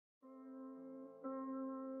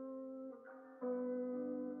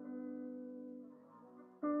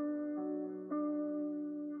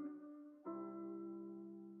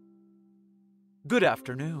Good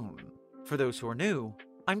afternoon. For those who are new,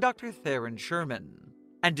 I'm Dr. TheeSherm,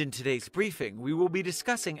 and in today's briefing we will be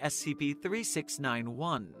discussing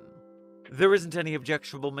SCP-3691. There isn't any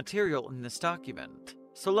objectionable material in this document,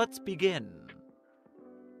 so let's begin.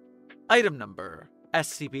 Item Number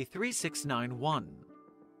SCP-3691.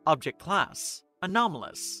 Object Class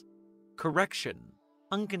Anomalous. Correction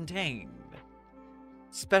Uncontained.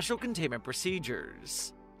 Special Containment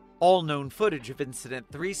Procedures. All known footage of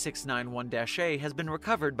Incident 3691-A has been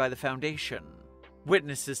recovered by the Foundation.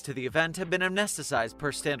 Witnesses to the event have been amnesticized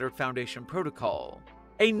per standard Foundation protocol.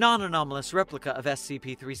 A non-anomalous replica of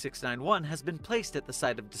SCP-3691 has been placed at the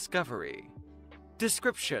site of discovery.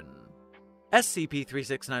 Description: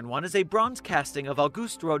 SCP-3691 is a bronze casting of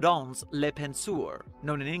Auguste Rodin's Le Penseur,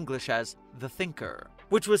 known in English as The Thinker,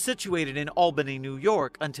 which was situated in Albany, New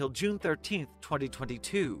York until June 13,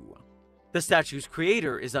 2022. The statue's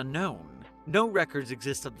creator is unknown. No records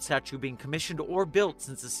exist of the statue being commissioned or built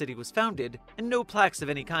since the city was founded, and no plaques of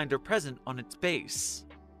any kind are present on its base.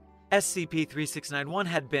 SCP-3691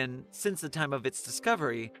 had been, since the time of its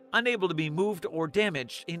discovery, unable to be moved or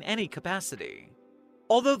damaged in any capacity.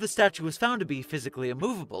 Although the statue was found to be physically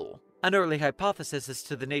immovable, an early hypothesis as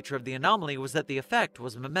to the nature of the anomaly was that the effect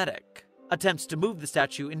was mimetic. Attempts to move the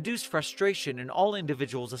statue induced frustration in all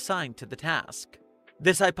individuals assigned to the task.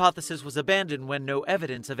 This hypothesis was abandoned when no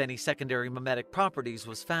evidence of any secondary mimetic properties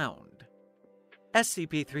was found.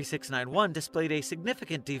 SCP-3691 displayed a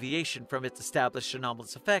significant deviation from its established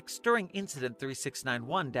anomalous effects during Incident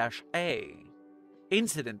 3691-A.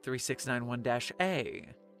 Incident 3691-A.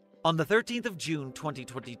 On the 13th of June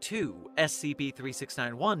 2022,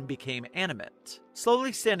 SCP-3691 became animate,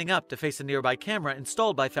 slowly standing up to face a nearby camera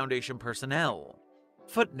installed by Foundation personnel.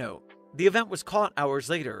 Footnote: the event was caught hours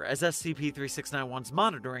later, as SCP-3691's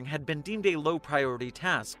monitoring had been deemed a low-priority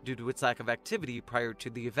task due to its lack of activity prior to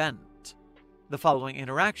the event. The following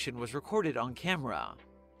interaction was recorded on camera.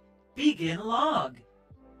 Begin log.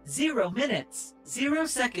 0 minutes, 0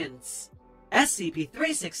 seconds.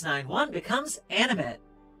 SCP-3691 becomes animate.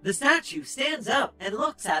 The statue stands up and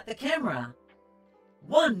looks at the camera.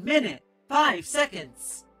 1 minute, 5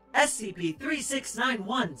 seconds.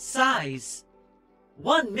 SCP-3691 sighs.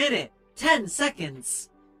 1 minute, 10 seconds.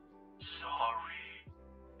 Sorry.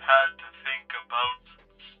 Had to think about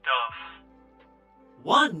stuff.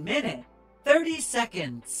 1 minute, 30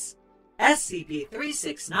 seconds.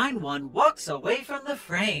 SCP-3691 walks away from the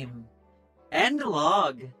frame. End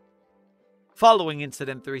log. Following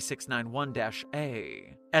Incident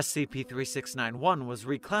 3691-A, SCP-3691 was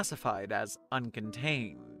reclassified as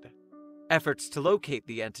uncontained. Efforts to locate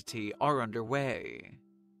the entity are underway.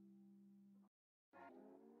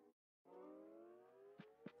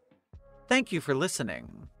 Thank you for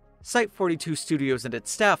listening. Site42 Studios and its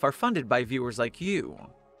staff are funded by viewers like you.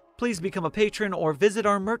 Please become a patron or visit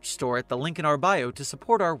our merch store at the link in our bio to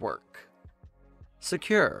support our work.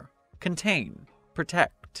 Secure, contain,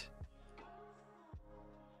 protect.